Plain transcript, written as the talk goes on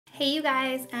Hey you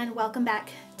guys, and welcome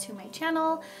back to my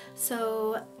channel.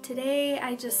 So today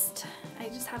I just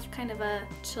have kind of a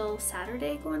chill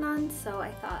Saturday going on, so I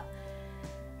thought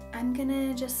I'm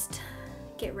gonna just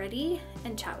get ready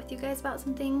and chat with you guys about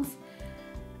some things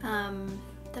that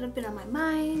have been on my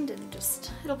mind, and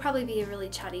just it'll probably be a really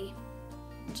chatty,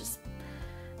 just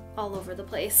all over the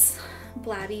place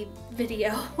blabby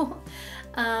video.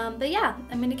 But yeah,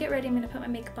 I'm gonna get ready, I'm gonna put my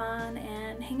makeup on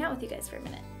and hang out with you guys for a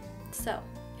minute. So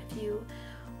if you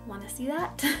want to see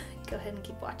that, go ahead and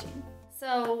keep watching.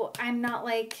 So I'm not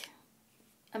like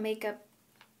a makeup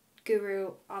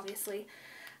guru, obviously,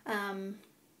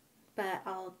 but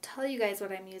I'll tell you guys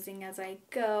what I'm using as I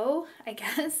go, I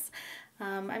guess.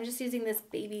 I'm just using this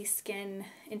Baby Skin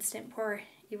Instant Pore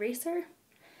Eraser.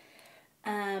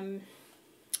 A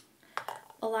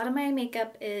lot of my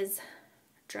makeup is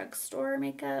drugstore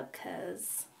makeup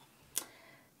because,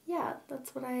 yeah,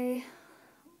 that's what I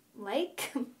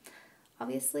like,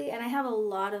 obviously, and I have a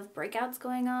lot of breakouts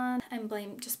going on. I'm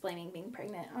just blaming being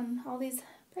pregnant on all these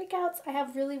breakouts. I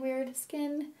have really weird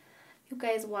skin. If you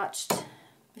guys watched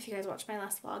my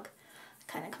last vlog, I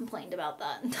kind of complained about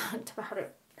that and talked about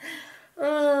it.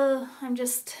 I'm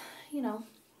just, you know,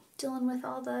 dealing with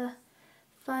all the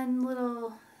fun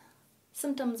little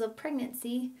symptoms of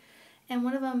pregnancy, and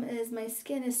one of them is my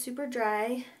skin is super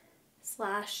dry /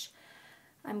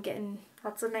 I'm getting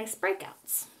lots of nice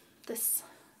breakouts this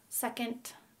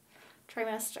second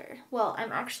trimester. Well,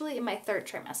 I'm actually in my third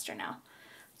trimester now.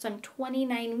 So I'm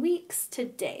 29 weeks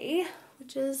today,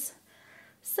 which is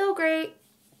so great.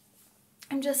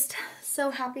 I'm just so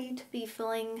happy to be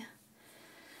feeling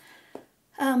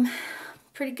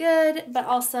pretty good, but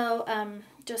also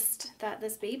just that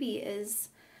this baby is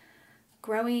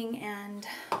growing and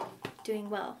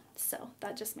doing well. So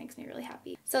that just makes me really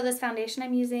happy. So this foundation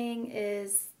I'm using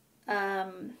is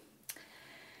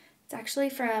it's actually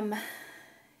from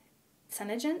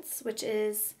Senegence, which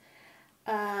is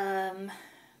the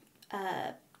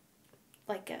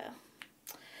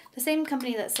same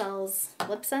company that sells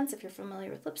lip scents, if you're familiar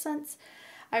with lip scents.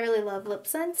 I really love lip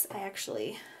scents. I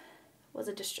actually was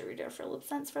a distributor for lip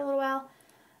scents for a little while.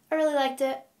 I really liked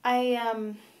it.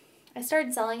 I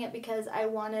started selling it because I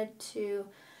wanted to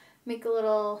make a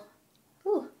little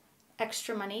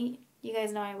extra money. You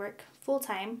guys know I work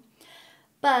full-time,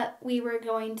 but we were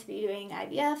going to be doing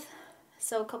IVF.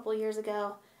 So a couple years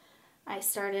ago, I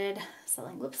started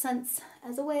selling lip scents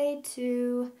as a way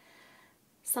to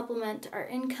supplement our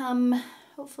income.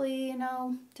 Hopefully, you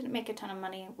know, didn't make a ton of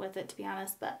money with it, to be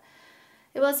honest, but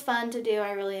it was fun to do.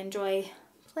 I really enjoy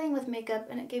playing with makeup,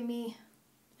 and it gave me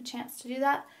a chance to do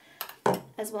that,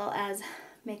 as well as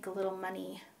make a little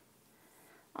money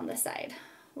on the side,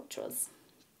 which was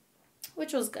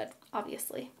good,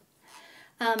 obviously.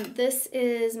 This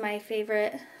is my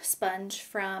favorite sponge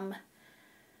from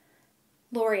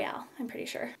L'Oreal, I'm pretty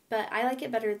sure, but I like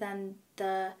it better than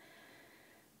the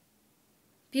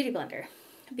Beauty Blender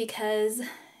because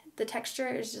the texture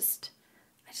is just,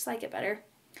 I just like it better.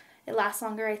 It lasts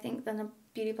longer, I think, than the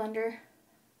Beauty Blender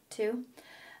too.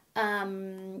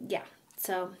 Yeah,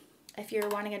 so if you're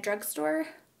wanting a drugstore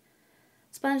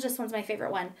sponge, this one's my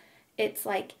favorite one. It's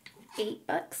like $8,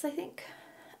 I think.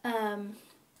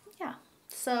 Yeah.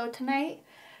 So tonight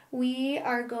we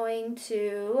are going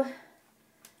to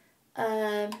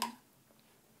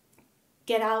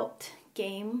get out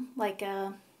game, like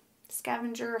a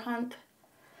scavenger hunt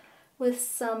with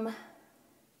some, is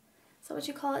that what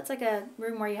you call it? It's like a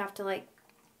room where you have to like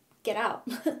get out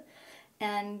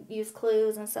and use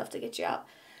clues and stuff to get you out.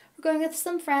 We're going with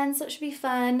some friends, so it should be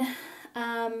fun.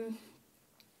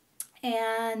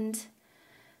 And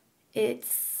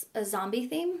it's a zombie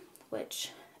theme,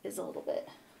 which is a little bit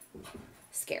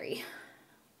scary,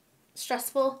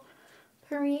 stressful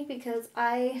for me because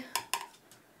I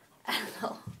don't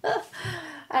know.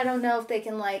 I don't know if they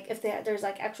can there's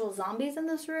like actual zombies in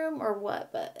this room or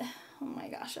what, but oh my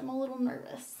gosh, I'm a little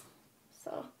nervous.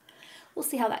 So we'll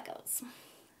see how that goes.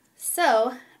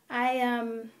 So I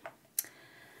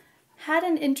had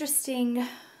an interesting,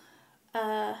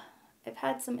 I've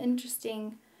had some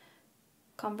interesting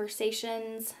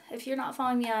conversations. If you're not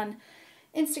following me on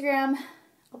Instagram,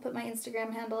 I'll put my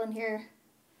Instagram handle in here.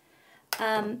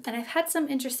 And I've had some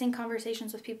interesting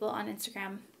conversations with people on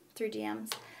Instagram through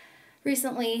DMs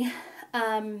recently.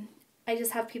 I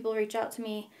just have people reach out to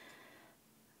me.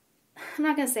 I'm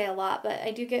not going to say a lot, but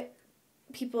I do get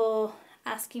people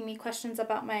asking me questions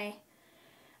about my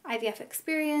IVF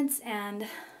experience and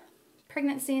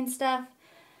pregnancy and stuff.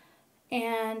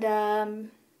 And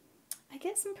I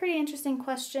get some pretty interesting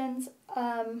questions.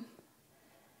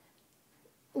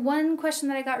 One question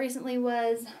that I got recently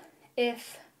was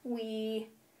if we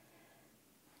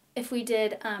if we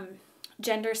did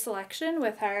gender selection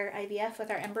with our IVF,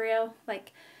 with our embryo,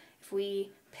 like if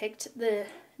we picked the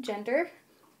gender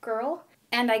girl,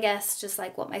 and I guess just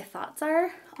like what my thoughts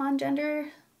are on gender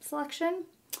selection.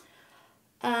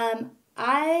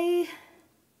 I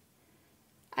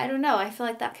don't know. I feel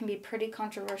like that can be pretty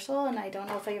controversial, and I don't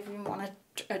know if I even want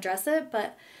to address it,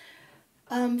 but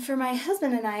for my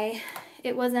husband and I,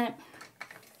 it wasn't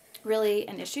really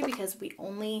an issue because we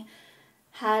only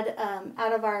had,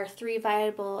 out of our 3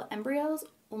 viable embryos,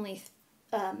 only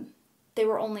they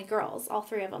were only girls, all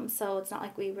 3 of them, so it's not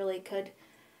like we really could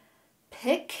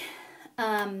pick.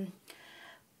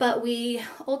 But we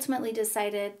ultimately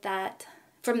decided that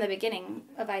from the beginning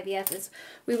of IVF is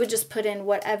we would just put in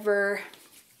whatever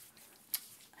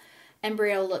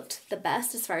embryo looked the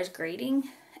best as far as grading,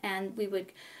 and we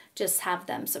would just have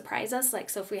them surprise us. Like,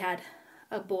 so if we had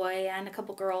a boy and a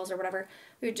couple girls or whatever,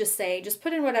 we would just say, just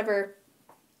put in whatever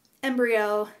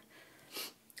embryo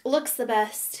looks the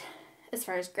best as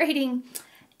far as grading,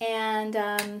 and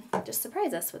just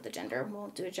surprise us with the gender. We'll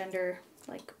do a gender,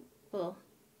 like, we'll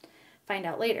find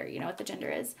out later, you know, what the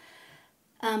gender is.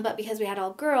 But because we had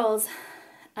all girls,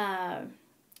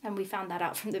 and we found that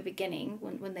out from the beginning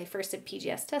when they first did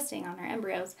PGS testing on our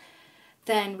embryos,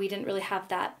 then we didn't really have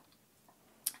that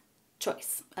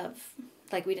choice of,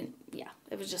 like, we didn't, yeah,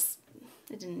 it was just,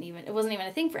 it wasn't even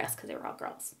a thing for us because they were all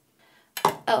girls.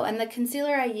 Oh, and the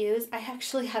concealer I use, I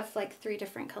actually have like 3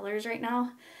 different colors right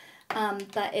now,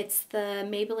 but it's the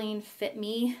Maybelline Fit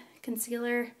Me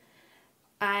concealer.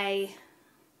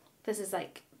 This is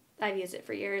like, I've used it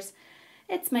for years.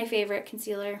 It's my favorite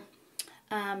concealer.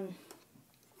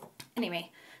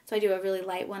 Anyway, so I do a really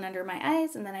light one under my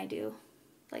eyes, and then I do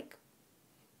like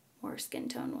more skin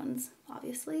tone ones,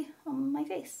 obviously, on my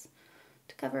face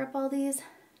to cover up all these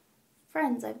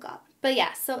friends I've got. But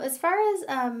yeah, so as far as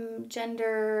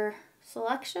gender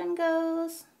selection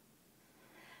goes,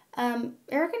 Eric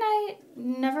and I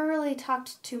never really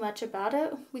talked too much about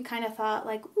it. We kind of thought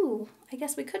like, ooh, I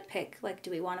guess we could pick, like,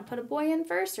 do we want to put a boy in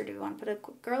first or do we want to put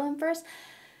a girl in first?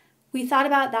 We thought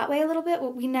about it that way a little bit,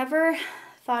 but we never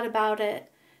thought about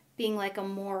it being like a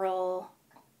moral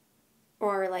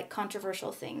or like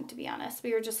controversial thing, to be honest.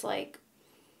 We were just like,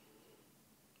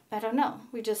 I don't know.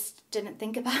 We just didn't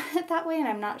think about it that way, and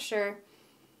I'm not sure.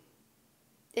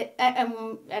 I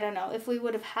don't know. If we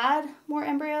would have had more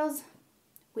embryos,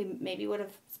 we maybe would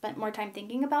have spent more time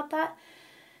thinking about that.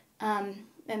 And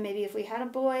maybe if we had a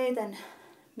boy, then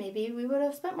maybe we would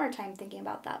have spent more time thinking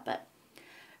about that. But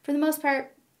for the most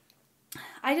part,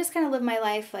 I just kind of live my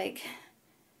life like,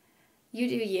 you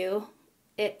do you.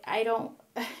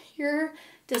 Your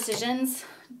decisions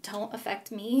don't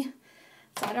affect me.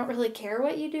 So I don't really care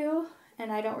what you do,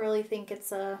 and I don't really think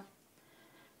it's I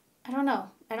don't know.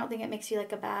 I don't think it makes you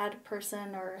like a bad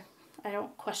person, or I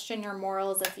don't question your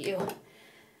morals if you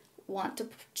want to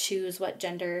choose what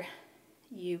gender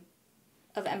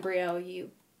of embryo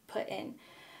you put in.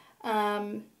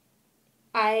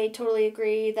 I totally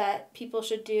agree that people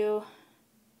should do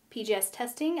PGS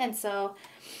testing, and so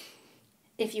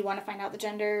if you want to find out the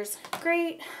genders,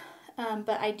 great.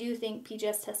 But I do think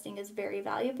PGS testing is very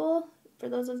valuable for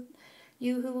those of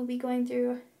you who will be going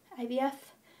through IVF.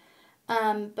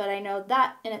 But I know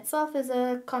that in itself is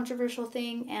a controversial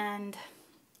thing, and,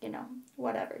 you know,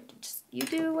 whatever. Just you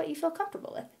do what you feel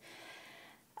comfortable with.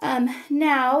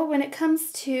 Now, when it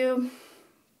comes to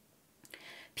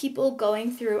people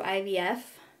going through IVF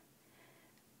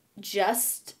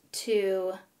just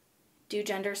to do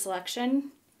gender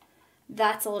selection,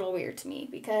 that's a little weird to me,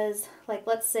 because, like,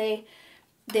 let's say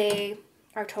they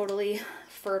are totally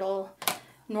fertile,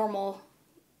 normal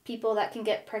people that can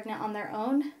get pregnant on their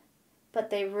own, but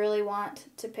they really want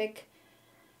to pick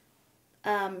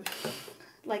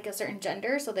like a certain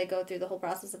gender, so they go through the whole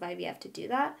process of IVF to do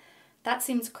that. That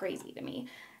seems crazy to me.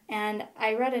 And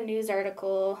I read a news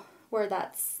article where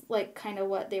that's like kind of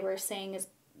what they were saying is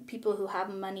people who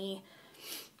have money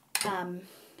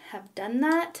have done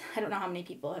that. I don't know how many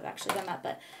people have actually done that,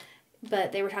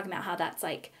 but they were talking about how that's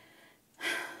like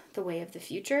the way of the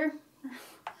future.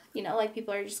 You know, like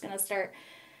people are just going to start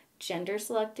gender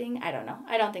selecting. I don't know.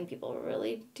 I don't think people will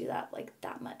really do that like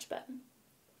that much, but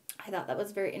I thought that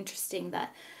was very interesting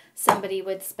that somebody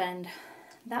would spend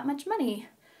that much money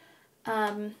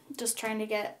just trying to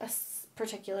get a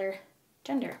particular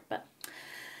gender. But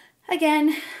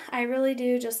again, I really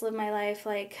do just live my life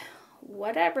like,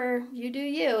 whatever, you do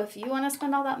you. If you want to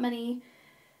spend all that money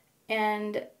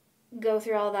and go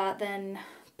through all that, then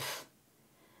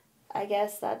I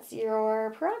guess that's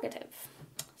your prerogative.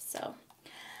 So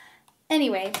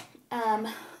anyway,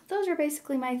 those are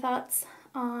basically my thoughts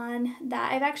on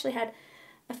that. I've actually had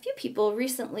a few people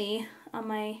recently on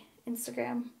my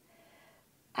Instagram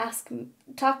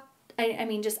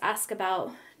just ask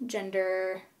about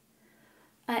gender,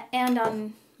 and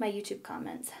on my YouTube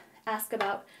comments, ask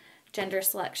about gender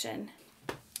selection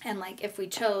and like if we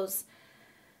chose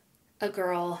a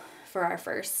girl for our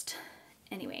first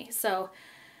anyway. So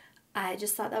I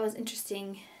just thought that was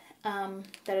interesting,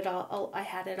 that I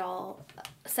had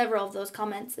several of those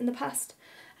comments in the past,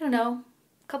 I don't know,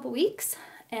 couple weeks.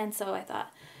 And so I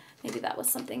thought maybe that was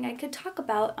something I could talk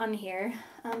about on here.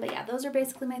 But yeah, those are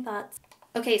basically my thoughts.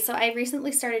 Okay, so I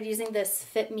recently started using this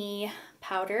Fit Me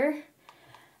powder.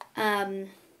 And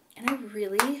I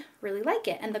really, really like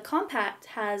it. And the compact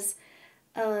has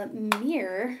a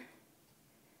mirror,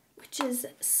 which is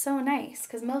so nice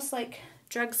because most like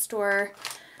drugstore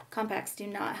compacts do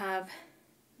not have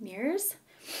mirrors.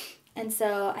 And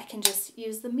so I can just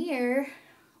use the mirror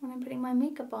when I'm putting my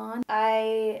makeup on.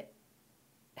 I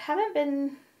haven't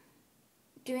been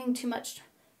doing too much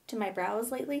to my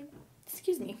brows lately.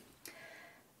 Excuse me.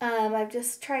 I've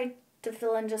just tried to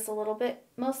fill in just a little bit,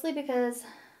 mostly because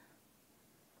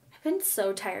I've been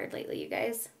so tired lately, you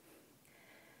guys.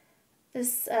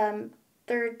 This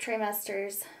third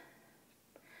trimester's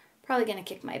probably gonna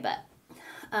kick my butt.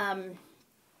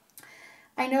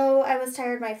 I know I was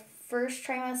tired my first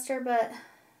trimester, but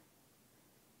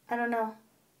I don't know.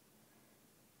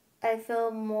 I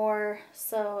feel more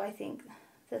so, I think,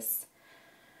 this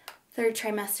third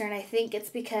trimester, and I think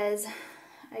it's because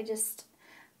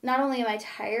not only am I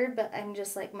tired, but I'm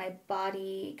just like my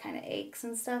body kind of aches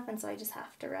and stuff, and so I just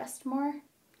have to rest more.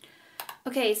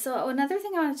 Okay, so another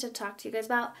thing I wanted to talk to you guys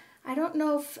about, I don't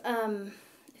know if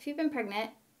you've been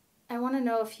pregnant, I want to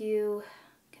know if you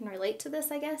can relate to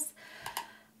this, I guess.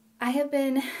 I have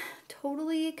been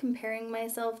totally comparing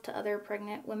myself to other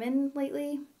pregnant women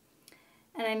lately,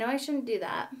 and I know I shouldn't do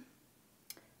that,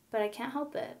 but I can't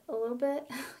help it a little bit.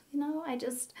 You know,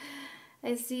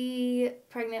 I see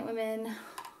pregnant women,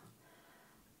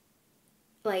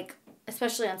 like,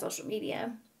 especially on social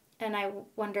media, and I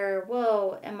wonder,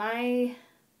 whoa, am I,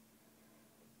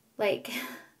 like,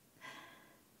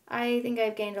 I think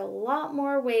I've gained a lot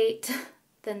more weight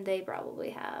than they probably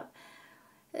have.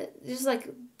 Just like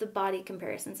the body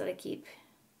comparisons that I keep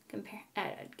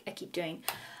doing.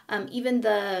 Even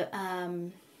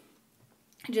the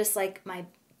just like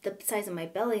the size of my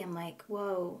belly, I'm like,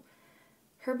 whoa,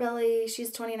 her belly,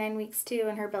 she's 29 weeks too,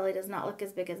 and her belly does not look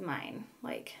as big as mine.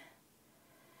 Like,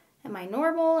 am I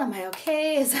normal? Am I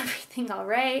okay? Is everything all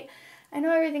right? I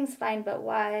know everything's fine, but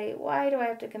why do I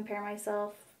have to compare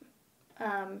myself?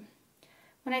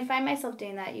 When I find myself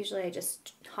doing that, usually I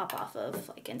just hop off of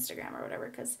like Instagram or whatever,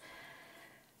 because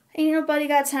ain't nobody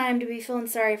got time to be feeling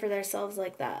sorry for themselves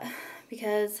like that,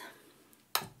 because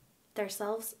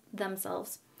themselves.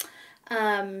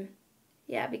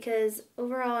 Yeah, because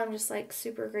overall I'm just like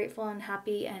super grateful and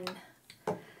happy and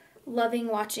loving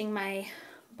watching my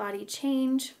body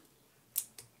change.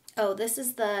 Oh, this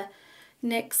is the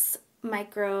NYX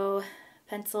Micro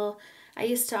Pencil. I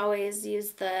used to always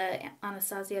use the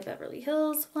Anastasia Beverly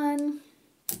Hills one,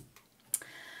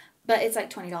 but it's like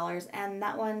 $20, and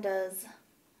that one does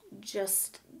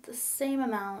just the same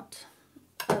amount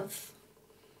of,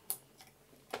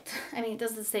 it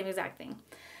does the same exact thing.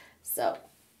 So,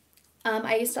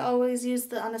 I used to always use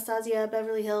the Anastasia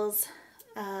Beverly Hills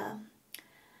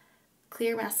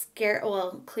clear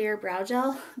mascara, clear brow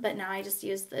gel, but now I just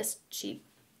use this cheap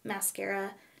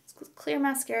mascara. It's clear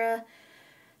mascara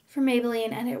from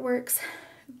Maybelline, and it works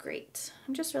great.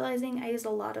 I'm just realizing I use a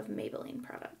lot of Maybelline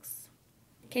products.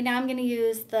 Okay, now I'm going to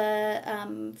use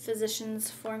the Physicians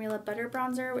Formula Butter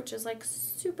Bronzer, which is like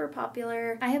super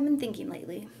popular. I have been thinking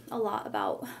lately a lot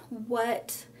about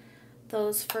what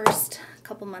those first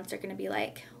couple months are going to be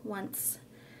like once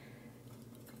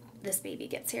this baby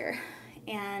gets here.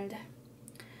 And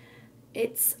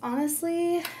it's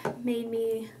honestly made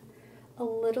me a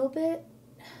little bit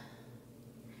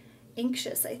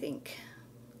anxious, I think.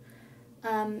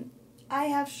 I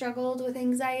have struggled with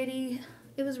anxiety.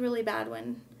 It was really bad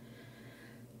when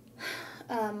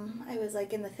I was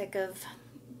like in the thick of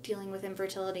dealing with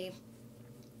infertility.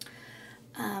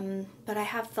 But I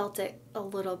have felt it a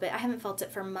little bit. I haven't felt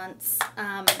it for months,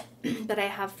 but I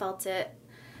have felt it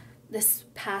this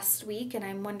past week, and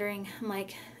I'm wondering, I'm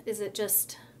like, is it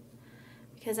just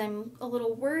because I'm a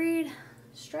little worried,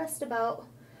 stressed about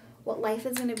what life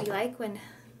is going to be like when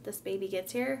this baby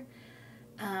gets here?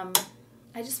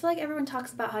 I just feel like everyone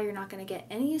talks about how you're not going to get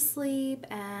any sleep,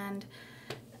 and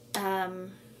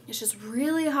it's just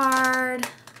really hard,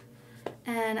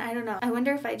 and I don't know. I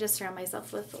wonder if I just surround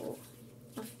myself with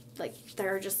like,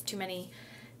 there are just too many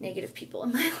negative people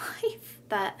in my life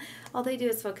that all they do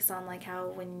is focus on like how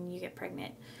when you get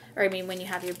pregnant, or I mean when you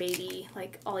have your baby,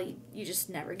 like all you just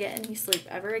never get any sleep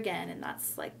ever again. And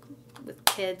that's like with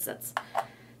kids, that's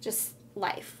just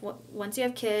life. Once you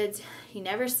have kids, you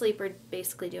never sleep or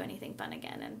basically do anything fun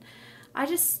again. And I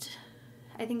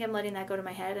think I'm letting that go to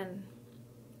my head,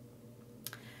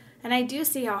 and I do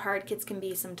see how hard kids can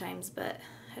be sometimes, but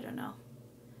I don't know.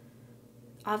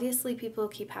 Obviously, people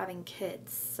keep having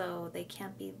kids, so they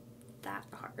can't be that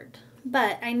hard.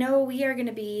 But I know we are going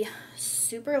to be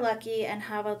super lucky and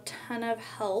have a ton of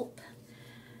help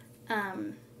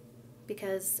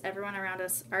because everyone around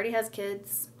us already has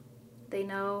kids. They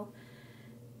know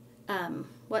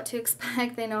what to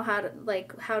expect. They know how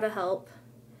to help.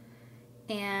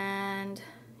 And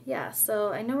yeah,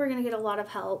 so I know we're going to get a lot of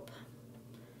help,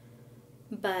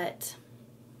 but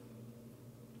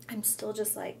I'm still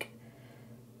just like,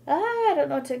 I don't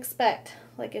know what to expect.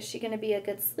 Like, is she going to be a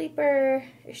good sleeper?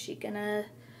 Is she going to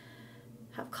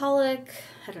have colic?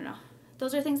 I don't know.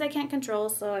 Those are things I can't control,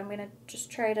 so I'm going to just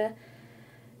try to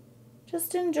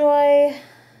just enjoy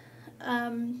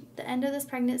the end of this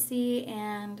pregnancy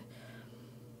and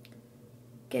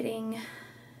getting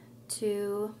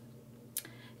to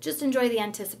just enjoy the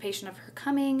anticipation of her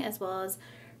coming, as well as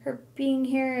her being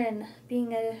here and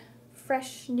being a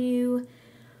fresh new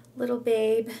little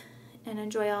babe, and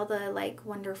enjoy all the like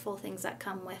wonderful things that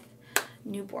come with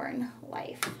newborn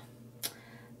life,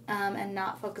 and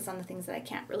not focus on the things that I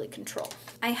can't really control.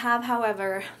 I have,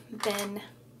 however, been,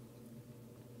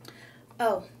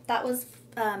 that was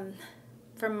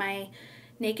from my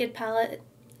Naked palette,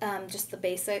 just the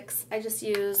basics. I just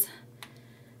use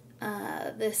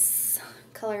this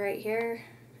color right here.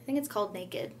 I think it's called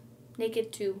Naked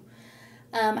 2.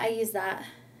 I use that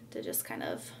to just kind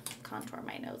of contour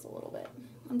my nose a little bit.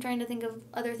 I'm trying to think of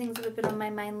other things that have been on my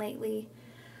mind lately.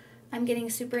 I'm getting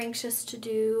super anxious to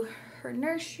do her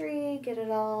nursery, get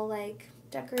it all like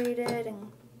decorated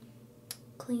and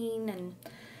clean and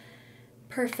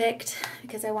perfect,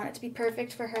 because I want it to be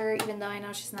perfect for her, even though I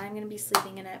know she's not even going to be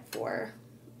sleeping in it for,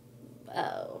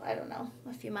 I don't know,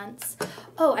 a few months.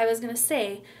 Oh, I was going to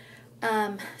say,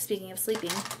 speaking of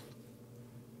sleeping,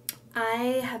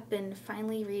 I have been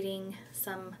finally reading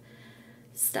some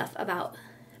stuff about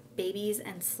babies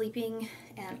and sleeping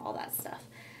and all that stuff,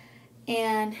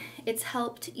 and it's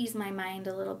helped ease my mind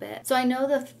a little bit. So I know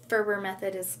the Ferber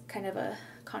method is kind of a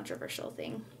controversial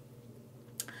thing.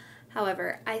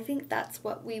 However, I think that's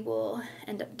what we will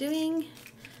end up doing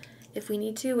if we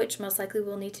need to, which most likely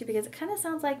we'll need to, because it kind of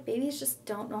sounds like babies just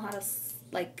don't know how to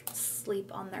like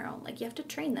sleep on their own. Like, you have to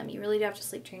train them. You really do have to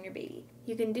sleep train your baby.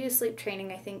 You can do sleep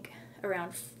training, I think,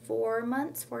 around 4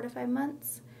 to 5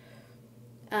 months,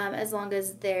 as long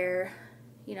as they're,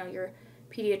 your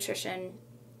pediatrician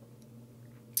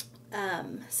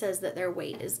says that their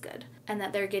weight is good and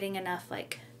that they're getting enough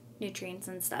like nutrients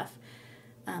and stuff,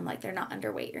 like they're not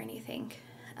underweight or anything.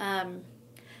 And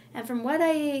from what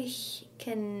I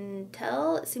can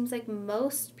tell, it seems like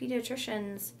most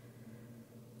pediatricians,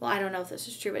 well, I don't know if this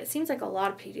is true, but it seems like a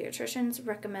lot of pediatricians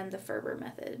recommend the Ferber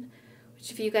method,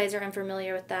 which, if you guys are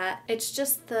unfamiliar with that, it's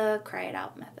just the cry it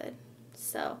out method.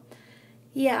 So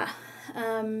yeah,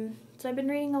 so I've been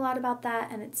reading a lot about that,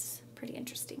 and it's pretty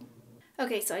interesting.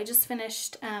 Okay, so I just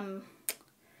finished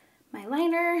my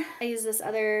liner. I use this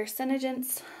other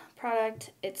Senegence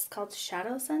product. It's called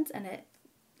Shadow Sense, and it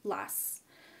lasts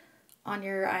on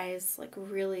your eyes like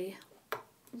really,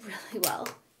 really well,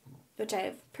 which I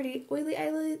have pretty oily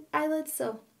eyelids,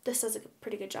 so this does a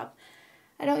pretty good job.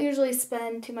 I don't usually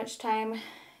spend too much time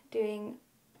doing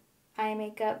eye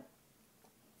makeup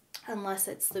unless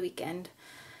it's the weekend,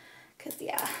 because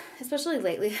yeah, especially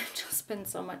lately, I've just been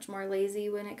so much more lazy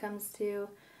when it comes to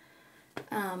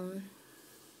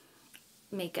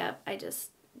makeup. I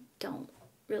just don't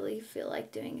really feel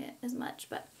like doing it as much,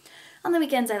 but on the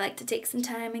weekends I like to take some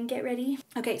time and get ready.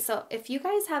 Okay, so if you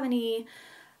guys have any,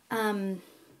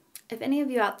 if any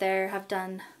of you out there have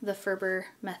done the Ferber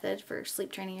method for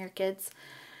sleep training your kids,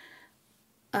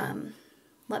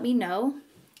 let me know.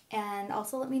 And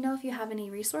also let me know if you have any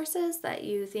resources that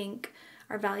you think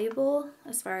are valuable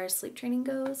as far as sleep training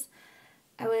goes.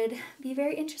 I would be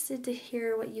very interested to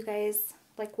hear what you guys,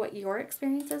 like what your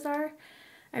experiences are.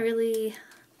 I really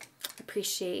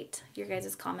appreciate your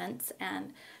guys' comments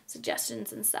and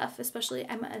suggestions and stuff, especially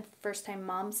I'm a first-time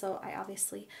mom, so I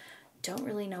obviously don't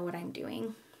really know what I'm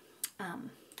doing.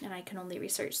 And I can only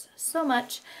research so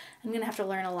much. I'm going to have to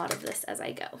learn a lot of this as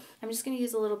I go. I'm just going to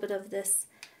use a little bit of this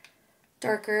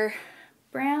darker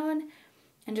brown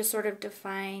and just sort of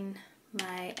define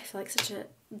my, I feel like such a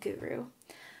guru.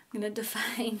 I'm going to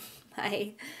define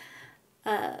my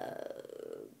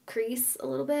crease a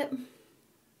little bit,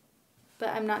 but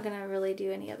I'm not going to really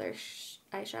do any other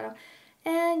eyeshadow.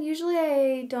 And usually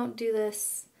I don't do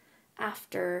this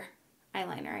after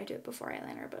eyeliner. I do it before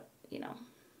eyeliner, but you know,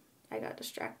 I got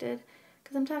distracted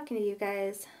because I'm talking to you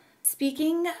guys.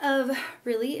 Speaking of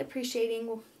really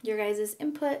appreciating your guys'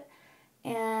 input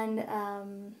and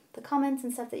the comments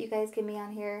and stuff that you guys give me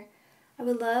on here, I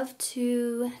would love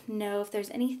to know if there's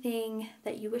anything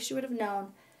that you wish you would have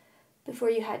known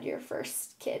before you had your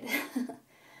first kid.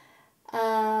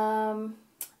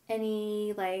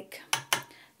 Any like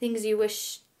things you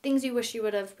wish you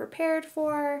would have prepared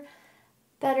for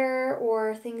better,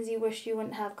 or things you wish you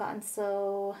wouldn't have gotten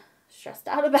so stressed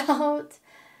out about.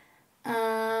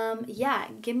 Yeah,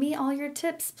 give me all your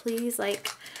tips, please. Like,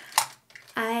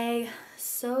 I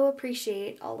so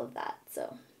appreciate all of that.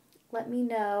 So let me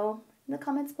know in the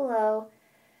comments below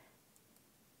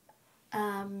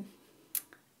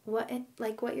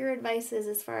what your advice is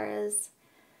as far as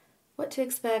what to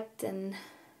expect, and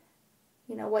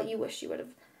you know, what you wish you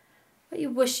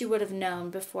would have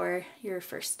known before your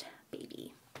first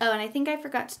baby. Oh, and I think I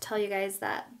forgot to tell you guys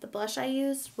that the blush I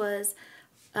used was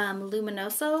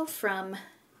Luminoso from,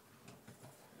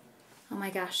 oh my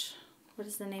gosh, what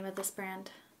is the name of this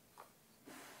brand?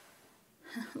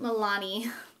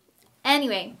 Milani.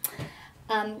 Anyway,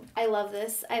 I love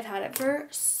this. I've had it for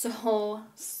so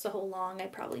long. I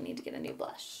probably need to get a new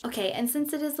blush. Okay, and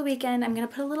since it is the weekend, I'm going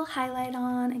to put a little highlight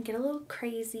on and get a little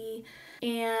crazy.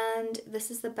 And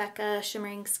this is the Becca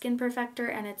Shimmering Skin Perfector,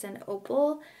 and it's an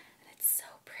opal. And it's so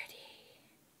pretty.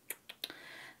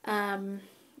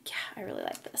 Yeah, I really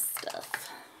like this stuff.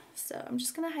 So I'm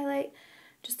just going to highlight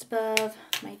just above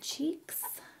my cheeks.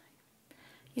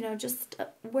 You know, just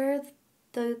where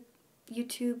the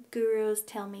YouTube gurus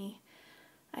tell me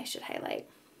I should highlight.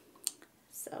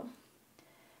 So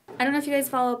I don't know if you guys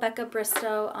follow Becca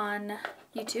Bristow on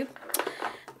YouTube,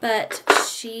 but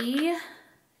she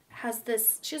has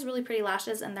really pretty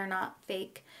lashes, and they're not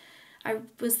fake. I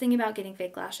was thinking about getting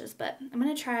fake lashes, but I'm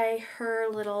going to try her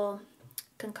little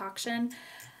concoction.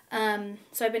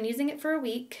 So I've been using it for a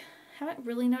week. Haven't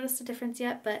really noticed a difference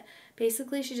yet, but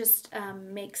basically she just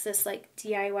makes this like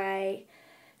DIY,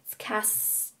 it's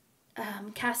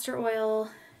castor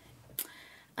oil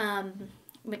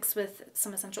mixed with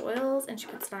some essential oils, and she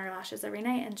puts it on her lashes every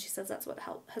night, and she says that's what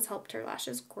has helped her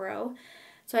lashes grow.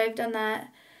 So I've done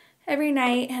that every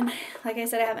night, and like I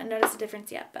said, I haven't noticed a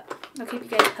difference yet, but I'll keep you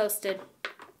guys posted.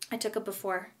 I took a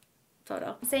before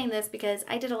photo. I'm saying this because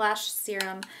I did a lash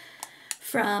serum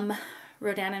from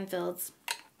Rodan & Fields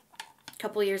a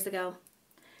couple years ago,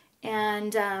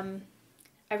 and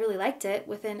I really liked it.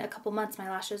 Within a couple months, my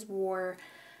lashes were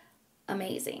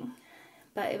amazing,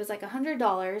 but it was like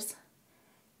 $100,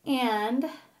 and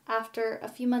after a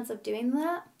few months of doing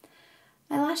that,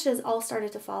 my lashes all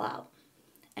started to fall out,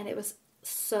 and it was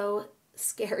so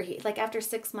scary. Like after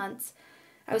 6 months,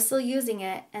 I was still using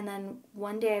it, and then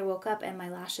one day I woke up and my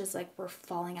lashes like were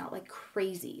falling out like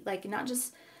crazy. Like not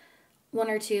just one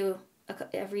or two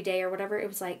every day or whatever. It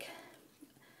was like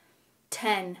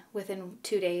 10 within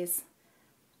 2 days,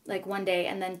 like one day,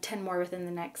 and then 10 more within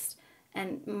the next.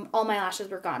 And all my lashes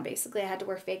were gone. Basically, I had to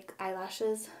wear fake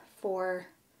eyelashes for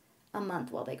a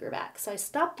month while they grew back. So I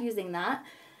stopped using that.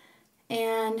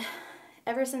 And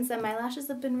ever since then, my lashes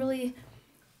have been really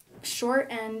short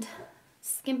and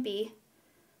skimpy.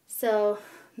 So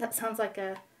that sounds like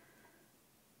a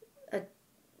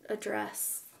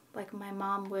dress, like my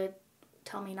mom would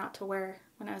tell me not to wear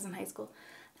when I was in high school.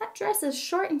 That dress is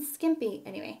short and skimpy.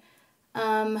 Anyway,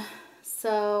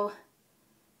 so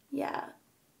yeah,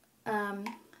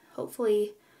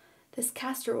 hopefully this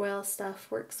castor oil stuff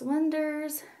works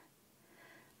wonders.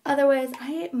 Otherwise,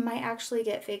 I might actually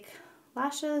get fake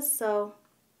lashes, so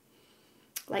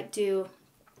like do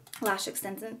lash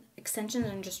extensions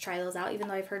and just try those out, even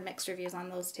though I've heard mixed reviews on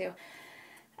those too.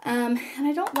 And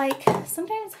I don't like,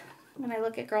 sometimes when I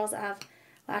look at girls that have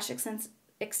lash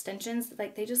extensions,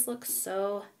 like they just look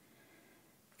so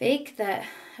fake that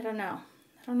I don't know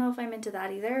if I'm into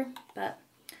that either, but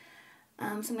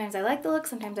sometimes I like the look,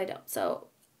 sometimes I don't. So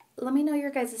let me know your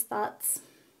guys' thoughts.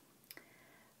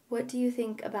 What do you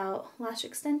think about lash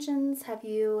extensions? Have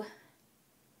you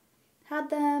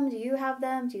had them? Do you have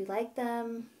them? Do you like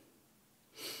them?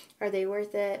 Are they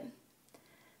worth it?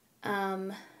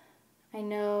 I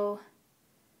know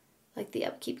like the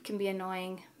upkeep can be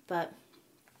annoying, but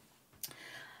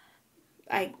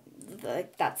I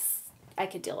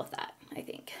could deal with that, I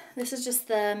think. This is just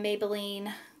the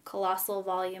Maybelline Colossal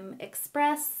Volume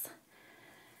Express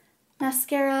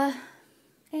mascara,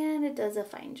 and it does a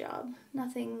fine job.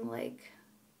 Nothing like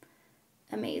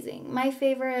amazing. My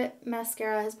favorite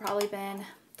mascara has probably been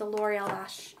the L'Oreal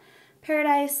Lash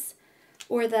Paradise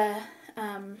or the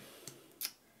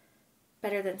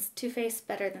Too Faced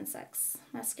Better Than Sex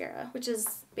mascara, which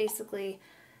is basically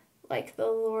like the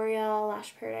L'Oreal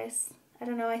Lash Paradise. I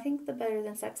don't know, I think the Better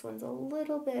Than Sex one's a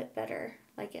little bit better.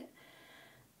 Like it.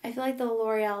 I feel like the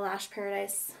L'Oreal Lash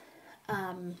Paradise,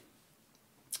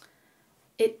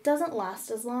 it doesn't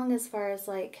last as long as far as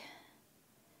like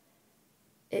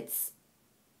it's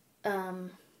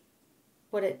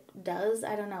what it does.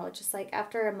 I don't know. It's just like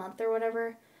after a month or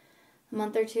whatever, a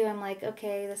month or two, I'm like,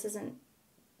 okay, this isn't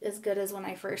as good as when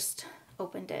I first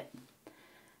opened it.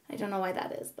 I don't know why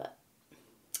that is, but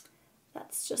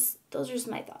those are just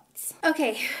my thoughts.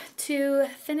 Okay, to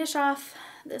finish off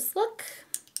this look,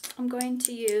 I'm going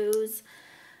to use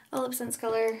a lip sense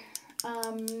color.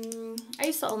 I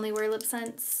used to only wear lip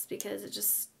sense because it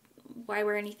just, why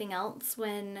wear anything else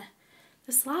when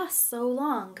this lasts so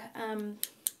long?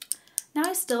 Now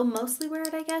I still mostly wear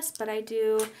it, I guess, but I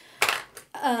do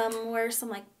wear some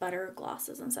like butter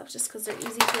glosses and stuff just because they're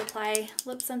easy to apply.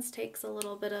 Lip sense takes a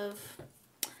little bit of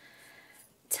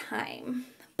time,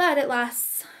 but it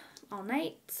lasts all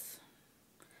night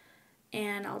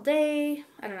and all day.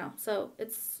 I don't know, so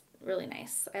it's really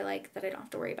nice. I like that I don't have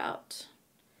to worry about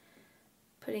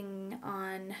putting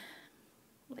on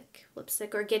like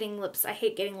lipstick or getting lips. I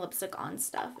hate getting lipstick on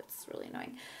stuff. It's really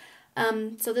annoying.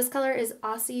 So this color is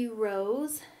Aussie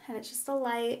Rose, and it's just a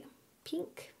light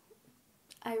pink.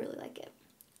 I really like it.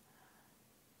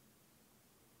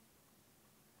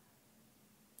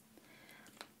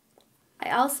 I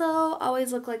also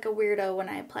always look like a weirdo when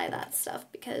I apply that stuff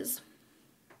because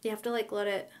you have to like let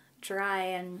it dry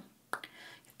and you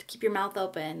have to keep your mouth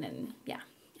open, and yeah.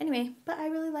 Anyway, but I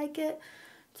really like it.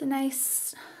 It's a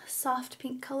nice soft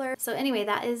pink color. So anyway,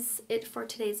 that is it for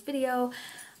today's video.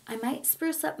 I might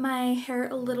spruce up my hair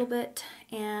a little bit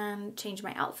and change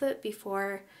my outfit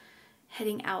before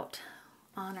heading out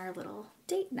on our little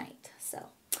date night. So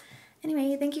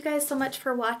anyway, thank you guys so much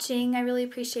for watching. I really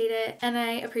appreciate it, and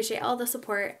I appreciate all the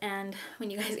support, and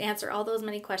when you guys answer all those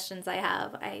many questions I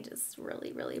have, I just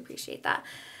really, really appreciate that.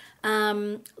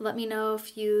 Let me know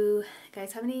if you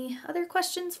guys have any other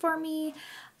questions for me.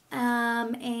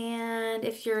 And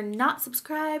if you're not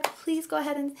subscribed, please go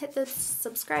ahead and hit the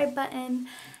subscribe button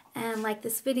and like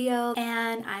this video,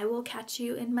 and I will catch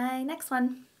you in my next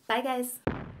one. Bye guys.